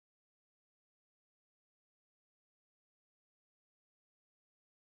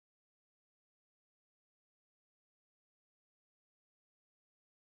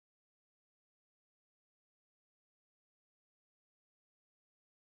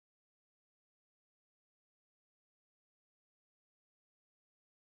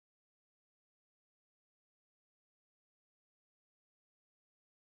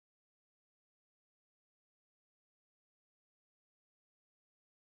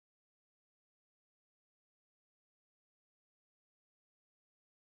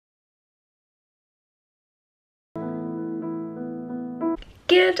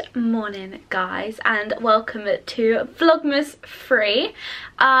Good morning guys, and welcome to Vlogmas 3.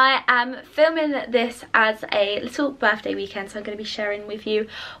 I am filming this as a little birthday weekend, so I'm going to be sharing with you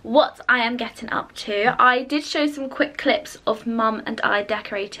what I am getting up to. I did show some quick clips of Mum and I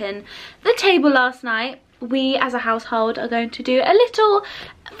decorating the table last night. We as a household are going to do a little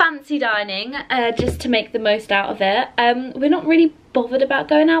fancy dining just to make the most out of it. We're not really bothered about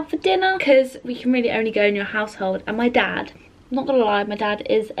going out for dinner because we can really only go in your household, and my dad, not gonna lie, my dad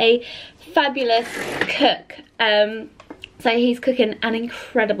is a fabulous cook. So he's cooking an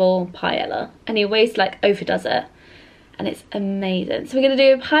incredible paella, and he always like overdoes it, and it's amazing. So we're gonna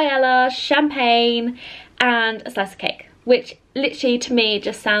do paella, champagne, and a slice of cake, which literally to me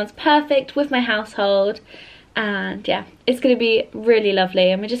just sounds perfect with my household. And yeah, it's gonna be really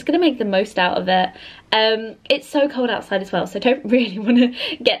lovely, and we're just gonna make the most out of it. It's so cold outside as well, so I don't really want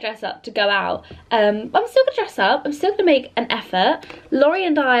to get dressed up to go out. I'm still gonna dress up, I'm still gonna make an effort. Laurie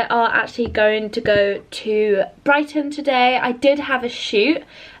and I are actually going to go to Brighton today. I did have a shoot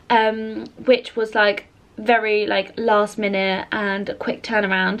which was like very like last minute and a quick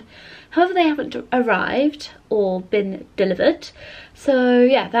turnaround. However, they haven't arrived or been delivered, so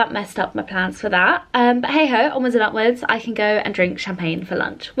yeah, that messed up my plans for that. But hey ho, onwards and upwards. I can go and drink champagne for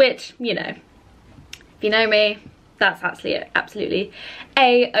lunch, which, you know, if you know me, that's absolutely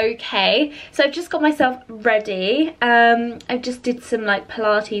a-okay. So I've just got myself ready. I just did some like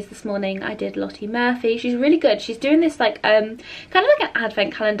Pilates this morning. I did Lottie Murphy. She's really good. She's doing this like kind of like an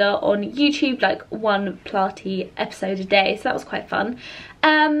advent calendar on YouTube, like one Pilates episode a day, so that was quite fun.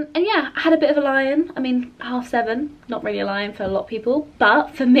 And yeah, I had a bit of a lie-in. I mean, 7:30, not really a lie-in for a lot of people,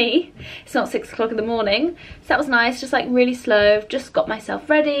 but for me, it's not 6 o'clock in the morning, so that was nice. Just like really slow. Just got myself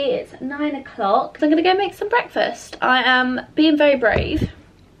ready. It's 9 o'clock, so I'm gonna go make some breakfast. I am being very brave.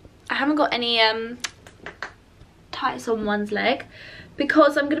 I haven't got any tights on one's leg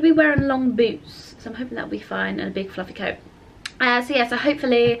because I'm gonna be wearing long boots, so I'm hoping that'll be fine, and a big fluffy coat. So yeah, so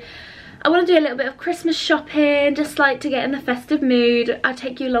hopefully I want to do a little bit of Christmas shopping, just like to get in the festive mood. I'll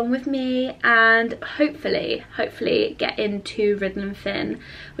take you along with me, and hopefully get into Riddle and Finn,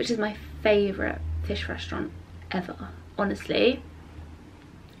 which is my favourite fish restaurant ever, honestly.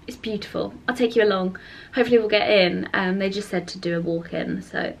 It's beautiful. I'll take you along. Hopefully we'll get in. They just said to do a walk-in,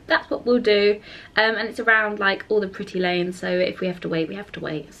 so that's what we'll do. And it's around like all the pretty lanes, so if we have to wait, we have to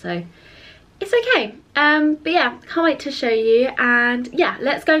wait. So it's okay. But yeah, can't wait to show you. And yeah,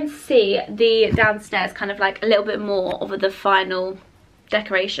 let's go and see the downstairs, kind of like a little bit more of the final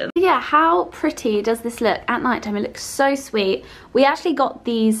decoration. Yeah, how pretty does this look at night time? It looks so sweet. We actually got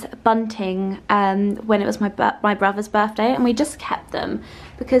these bunting when it was my brother's birthday, and we just kept them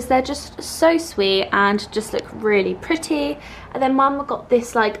because they're just so sweet and just look really pretty. And then Mum got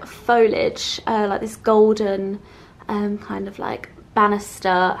this like foliage, like this golden kind of like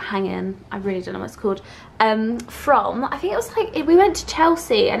banister hanging, I really don't know what it's called, from, I think it was like, we went to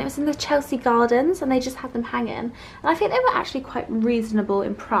Chelsea, and it was in the Chelsea Gardens, and they just had them hanging, and I think they were actually quite reasonable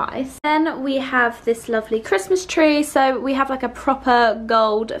in price. Then we have this lovely Christmas tree, so we have like a proper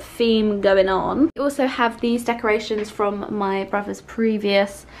gold theme going on. We also have these decorations from my brother's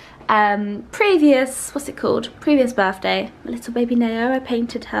previous previous birthday. My little baby Neo, I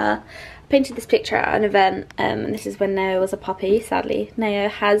painted her. Painted this picture at an event, and this is when Neo was a puppy. Sadly,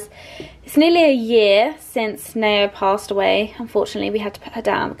 it's nearly a year since Neo passed away. Unfortunately, we had to put her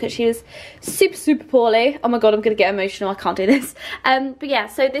down because she was super poorly. Oh my god, I'm gonna get emotional, I can't do this. But yeah,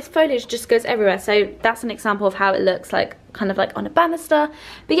 so this foliage just goes everywhere, so that's an example of how it looks like, kind of like on a banister.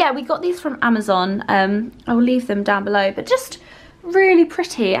 But yeah, we got these from Amazon. I'll leave them down below, but just really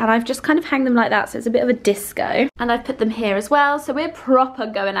pretty, and I've just kind of hanged them like that, so it's a bit of a disco. And I've put them here as well, so we're proper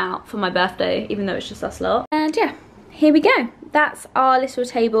going out for my birthday, even though it's just us lot. And yeah, here we go. That's our little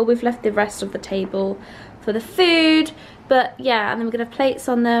table. We've left the rest of the table for the food, but yeah, and then we're gonna have plates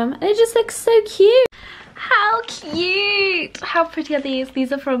on them, and it just looks so cute. How cute! How pretty are these?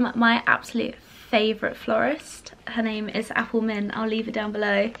 These are from my absolute favourite florist. Her name is Apple Min. I'll leave it down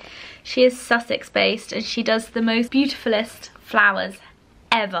below. She is Sussex based, and she does the most beautifulest flowers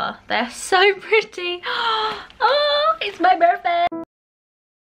ever. They're so pretty. Oh, it's my birthday.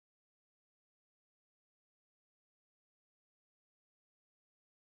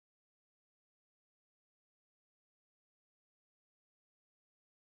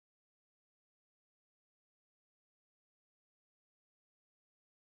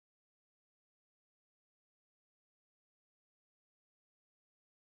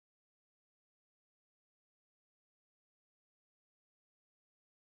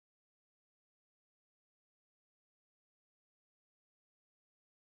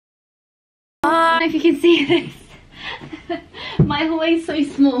 I don't know if you can see this. My Hawaii's so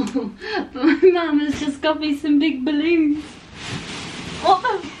small, but my mum has just got me some big balloons. What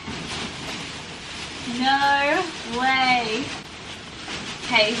the? No way.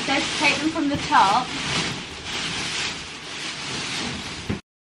 Okay, so to take them from the top.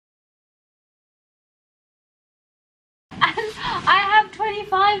 And I have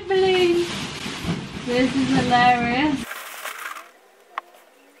 25 balloons. This is hilarious.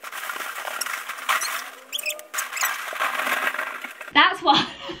 That's why.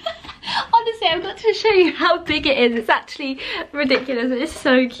 Honestly, I've got to show you how big it is. It's actually ridiculous. It's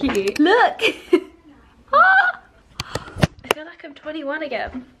so cute. Look. Ah! I feel like I'm 21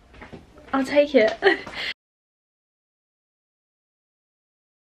 again. I'll take it.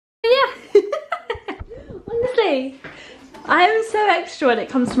 Yeah. Honestly, I am so extra when it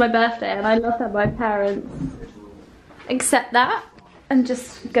comes to my birthday, and I love that my parents accept that and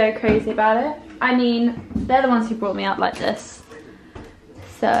just go crazy about it. I mean, they're the ones who brought me up like this.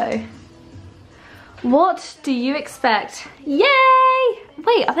 So, what do you expect? Yay!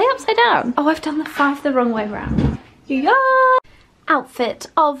 Wait, are they upside down? Oh, I've done the 5 the wrong way around. Yeah! Outfit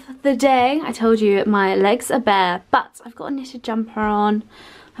of the day. I told you my legs are bare, but I've got a knitted jumper on.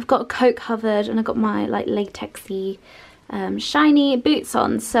 I've got a coat covered, and I've got my like latexy, shiny boots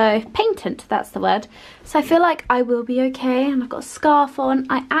on. So patent, that's the word. So I feel like I will be okay, and I've got a scarf on.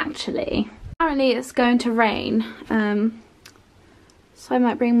 Apparently it's going to rain. So I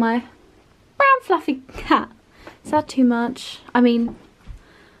might bring my brown fluffy hat. Is that too much? I mean,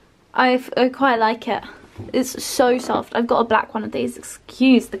 I quite like it. It's so soft. I've got a black one of these.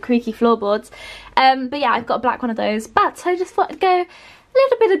 Excuse the creaky floorboards. But yeah, I've got a black one of those. But I just thought I'd go a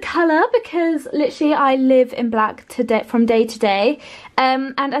little bit of colour, because literally I live in black today, from day to day.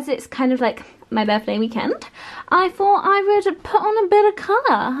 And as it's kind of like my birthday weekend, I thought I would put on a bit of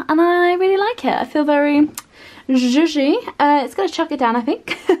colour. And I really like it. I feel very zhuzhy. It's going to chuck it down, I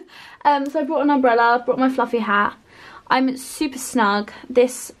think. So I brought an umbrella, brought my fluffy hat. I'm super snug.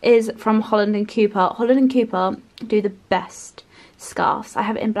 This is from Holland & Cooper. Holland & Cooper do the best scarves. I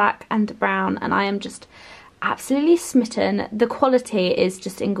have it in black and brown, and I am just absolutely smitten. The quality is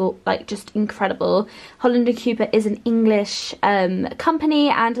just incredible. Holland & Cooper is an English company,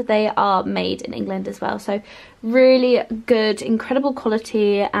 and they are made in England as well. So really good, incredible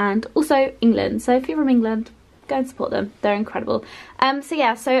quality, and also England. So if you're from England, go and support them. They're incredible. So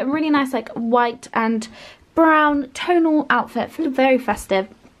yeah, so a really nice like white and brown tonal outfit, very festive,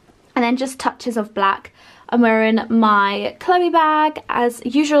 and then just touches of black. I'm wearing my Chloe bag as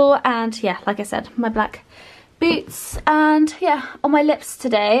usual, and yeah, like I said, my black boots. And yeah, on my lips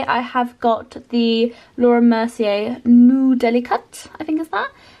today I have got the Laura Mercier Nude Delicate, I think is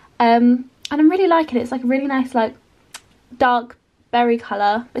that, and I'm really liking it. It's like a really nice like dark berry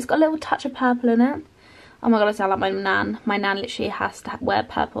colour. It's got a little touch of purple in it. Oh my god, I sound like my nan. My nan literally has to wear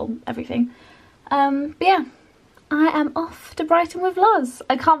purple everything. But yeah, I am off to Brighton with Loz.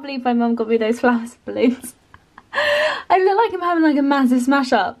 I can't believe my mum got me those flowers balloons. I look like I'm having like a massive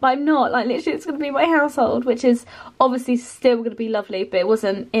smash up, but I'm not. Like literally it's going to be my household, which is obviously still going to be lovely, but it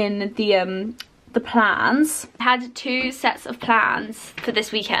wasn't in the plans. I had 2 sets of plans for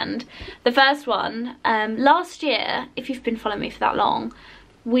this weekend. The first one, last year, if you've been following me for that long,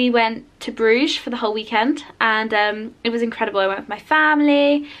 we went to Bruges for the whole weekend, and it was incredible. I went with my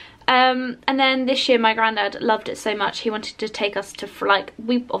family. And then this year my granddad loved it so much, he wanted to take us to, like,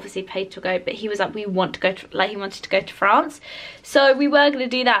 we obviously paid to go, but he was like, we want to go to, like, he wanted to go to France. So we were going to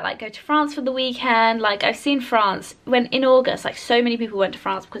do that, like go to France for the weekend. Like, I've seen France when in August, like so many people went to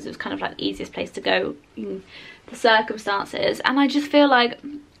France because it was kind of like the easiest place to go in the circumstances. And I just feel like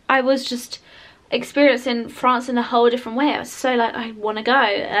I was just experiencing France in a whole different way. I was so like, I want to go.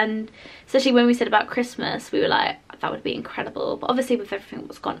 And especially when we said about Christmas, we were like, that would be incredible. But obviously with everything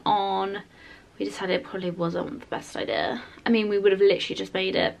that's gone on, we decided it probably wasn't the best idea. I mean, we would have literally just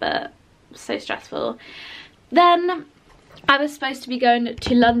made it, but it was so stressful. Then I was supposed to be going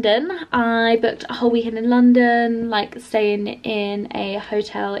to London. I booked a whole weekend in London, like staying in a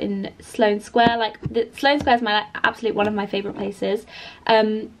hotel in Sloane Square. Like, Sloane Square is my like, absolute one of my favourite places.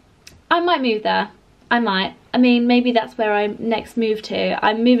 I might move there. I might. I mean, maybe that's where I next move to.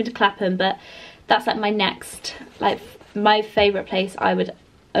 I'm moving to Clapham, but that's like my next, like my favourite place I would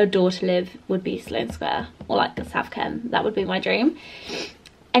adore to live would be Sloane Square, or like South Ken. That would be my dream.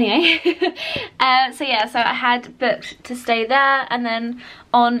 Anyway, so yeah, so I had booked to stay there, and then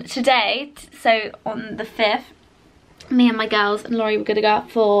on today, so on the 5th, me and my girls and Laurie were going to go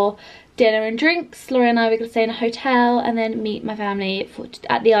out for dinner and drinks. Laurie and I were going to stay in a hotel and then meet my family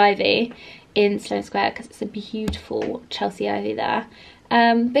at the Ivy in Sloane Square, because it's a beautiful Chelsea Ivy there.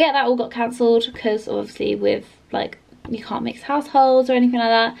 But yeah, that all got cancelled because obviously with like you can't mix households or anything like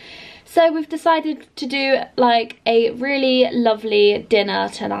that. So we've decided to do like a really lovely dinner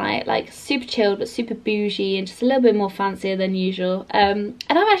tonight, like super chilled but super bougie and just a little bit more fancier than usual. And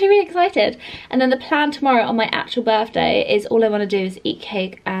I'm actually really excited. And then the plan tomorrow on my actual birthday is all I want to do is eat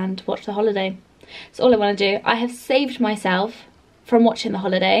cake and watch The Holiday. That's all I want to do. I have saved myself from watching The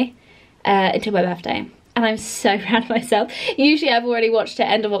Holiday until my birthday, and I'm so proud of myself. Usually I've already watched it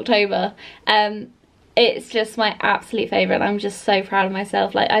end of October. It's just my absolute favourite. I'm just so proud of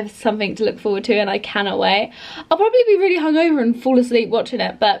myself. Like, I have something to look forward to and I cannot wait. I'll probably be really hungover and fall asleep watching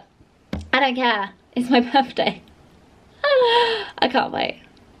it, but I don't care. It's my birthday. I can't wait.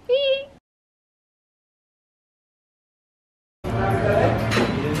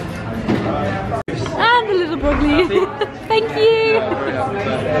 And a little broccoli. Thank you.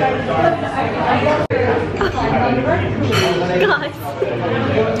 Guys.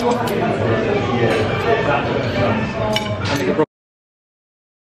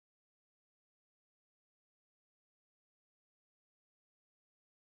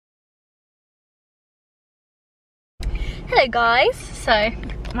 Hello guys. So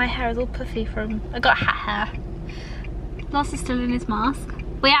my hair is all puffy from, I got hat hair. Loss is still in his mask.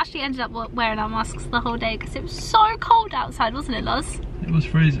 We actually ended up wearing our masks the whole day because it was so cold outside, wasn't it, Loz? It was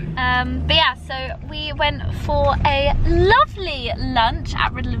freezing. But yeah, so we went for a lovely lunch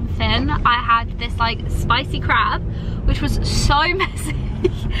at Riddle and Finn. I had this like spicy crab, which was so messy.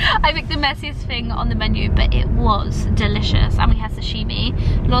 I picked the messiest thing on the menu, but it was delicious. And we had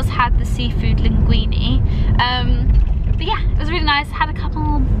sashimi. Loz had the seafood linguine. But yeah, it was really nice. Had a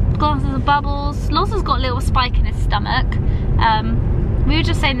couple glasses of bubbles. Loz has got a little spike in his stomach. We were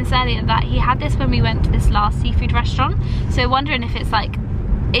just saying this earlier that he had this when we went to this last seafood restaurant. So wondering if it's like,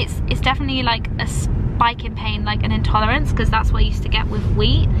 it's definitely like a spike in pain, like an intolerance, because that's what I used to get with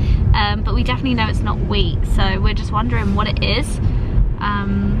wheat. But we definitely know it's not wheat. So we're just wondering what it is.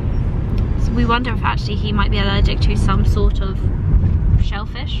 So we wonder if actually he might be allergic to some sort of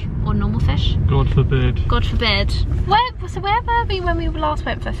shellfish or normal fish. God forbid. God forbid. So where were we when we last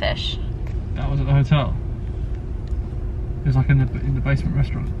went for fish? That was at the hotel. It was like in the basement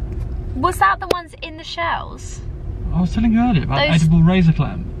restaurant. Was that the ones in the shells? I was telling you earlier about the edible razor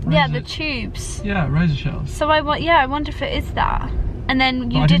clam. Yeah, the tubes. Yeah, razor shells. So I wonder if it is that. And then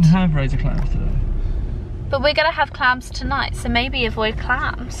you I didn't have razor clams today. But we're gonna have clams tonight, so maybe avoid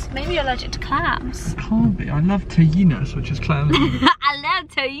clams. Maybe you're allergic to clams. I can't be. I love tajinas, which is clams. I love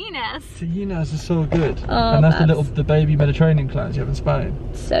tajinas. Tajinas are so good. Oh, and that's the baby Mediterranean clams you have in Spain.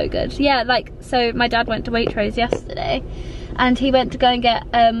 So good. Yeah, like, so my dad went to Waitrose yesterday and he went to go and get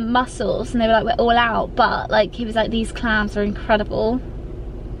mussels, and they were like, we're all out, but like he was like, these clams are incredible.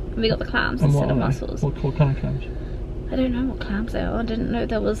 And we got the clams instead of mussels. What kind of clams? I don't know what clams they are. I didn't know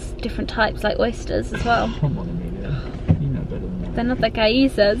there was different types, like oysters as well. Come on, Amelia. You know better than that. They're not the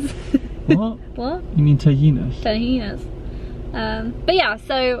caízas. What? What? You mean tajinas? Tajinas. But yeah,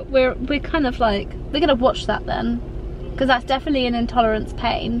 so we're kind of like, we're gonna watch that then, because that's definitely an intolerance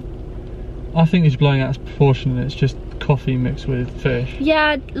pain. I think it's blowing out its proportion, and it's just coffee mixed with fish.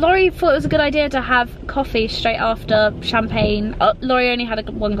 Yeah, Laurie thought it was a good idea to have coffee straight after champagne. Laurie only had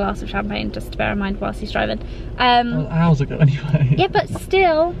one glass of champagne, just to bear in mind whilst he's driving. Well, hours ago anyway. Yeah, but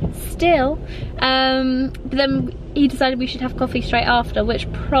still. But then he decided we should have coffee straight after,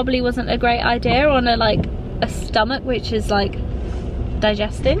 which probably wasn't a great idea on a stomach which is like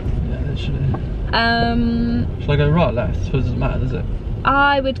digesting. Yeah, literally. Should I go right, left? I suppose it doesn't matter, does it?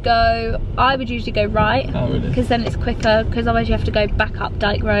 I would usually go right. Oh, really? Because then it's quicker, because otherwise you have to go back up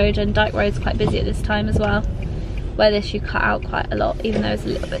Dyke Road, and Dyke Road's quite busy at this time as well. Where this you cut out quite a lot, even though it's a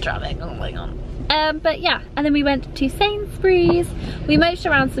little bit traffic. Oh my god. But yeah, and then we went to Sainsbury's. We moached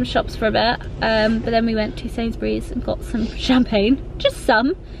around some shops for a bit, but then we went to Sainsbury's and got some champagne. Just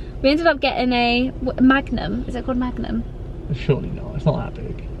some. We ended up getting a Magnum. Is it called Magnum? Surely not. It's not that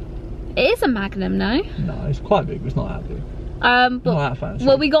big. It is a Magnum, no? No, it's quite big, but it's not that big. But, not that fancy.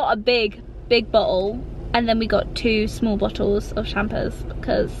 Well, we got a big bottle, and then we got 2 small bottles of champers,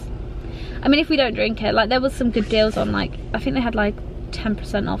 because I mean, if we don't drink it, like, there was some good deals on, like, I think they had like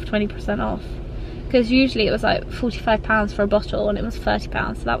 10% off, 20% off, because usually it was like £45 for a bottle and it was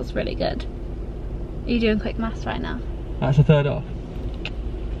 £30, so that was really good. Are you doing quick maths right now? That's a third off.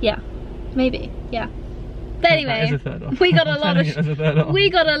 Yeah, maybe, yeah. But anyway, we got a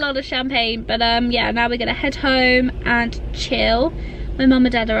lot of champagne, but yeah, now we're gonna head home and chill. My mum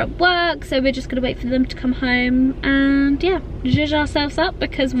and dad are at work, so we're just gonna wait for them to come home and yeah, zhuzh ourselves up,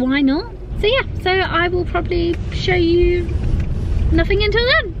 because why not? So yeah, so I will probably show you nothing until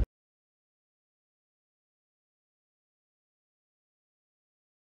then.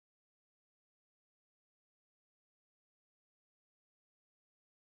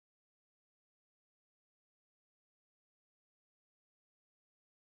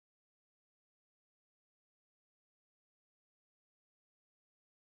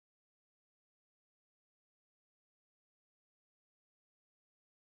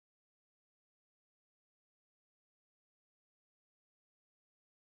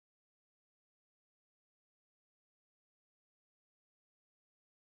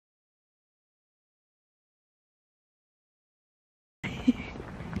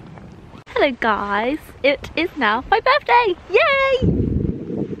 Hello guys, it is now my birthday! Yay!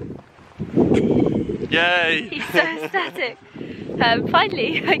 Yay! He's so ecstatic.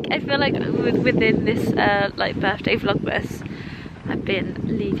 Finally, like, I feel like within this like birthday vlogmas, I've been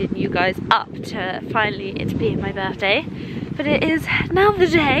leading you guys up to finally it being my birthday. But it is now the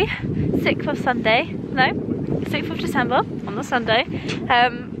day, 6th of Sunday, no, 6th of December, on the Sunday.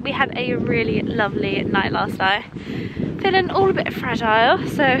 We had a really lovely night last night. Feeling all a bit fragile,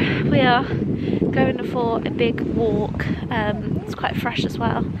 so we are going for a big walk. It's quite fresh as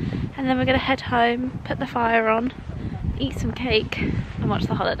well. And then we're gonna head home, put the fire on, eat some cake and watch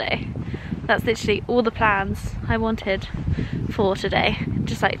the holiday. That's literally all the plans I wanted for today,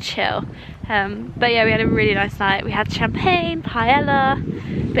 just like chill. But yeah, we had a really nice night. We had champagne, paella,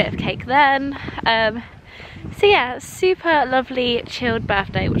 bit of cake then. So yeah, super lovely chilled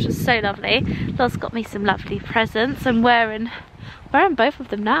birthday, which was so lovely. Loz got me some lovely presents. I'm wearing both of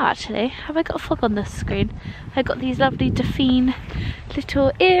them now actually. Have I got a fog on this screen? I got these lovely Dauphine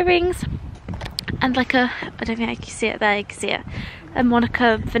little earrings and like a, I don't think I can see it there, you can see it, a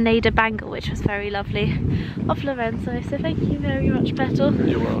Monica Veneda bangle, which was very lovely of Lorenzo, so thank you very much, Petal.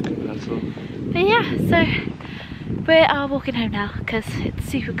 You're welcome, Petal. But yeah, so we are walking home now because it's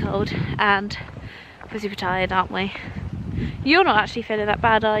super cold and we're super tired, aren't we? You're not actually feeling that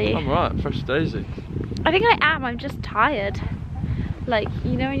bad, are you? I'm right, fresh as daisy. I think I am, I'm just tired. Like,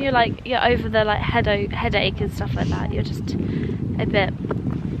 you know when you're like, you're over the like headache and stuff like that, you're just a bit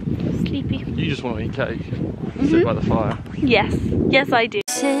sleepy. You just want to eat cake, sit by the fire. Yes, yes I do.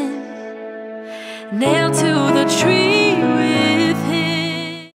 Nailed to the tree.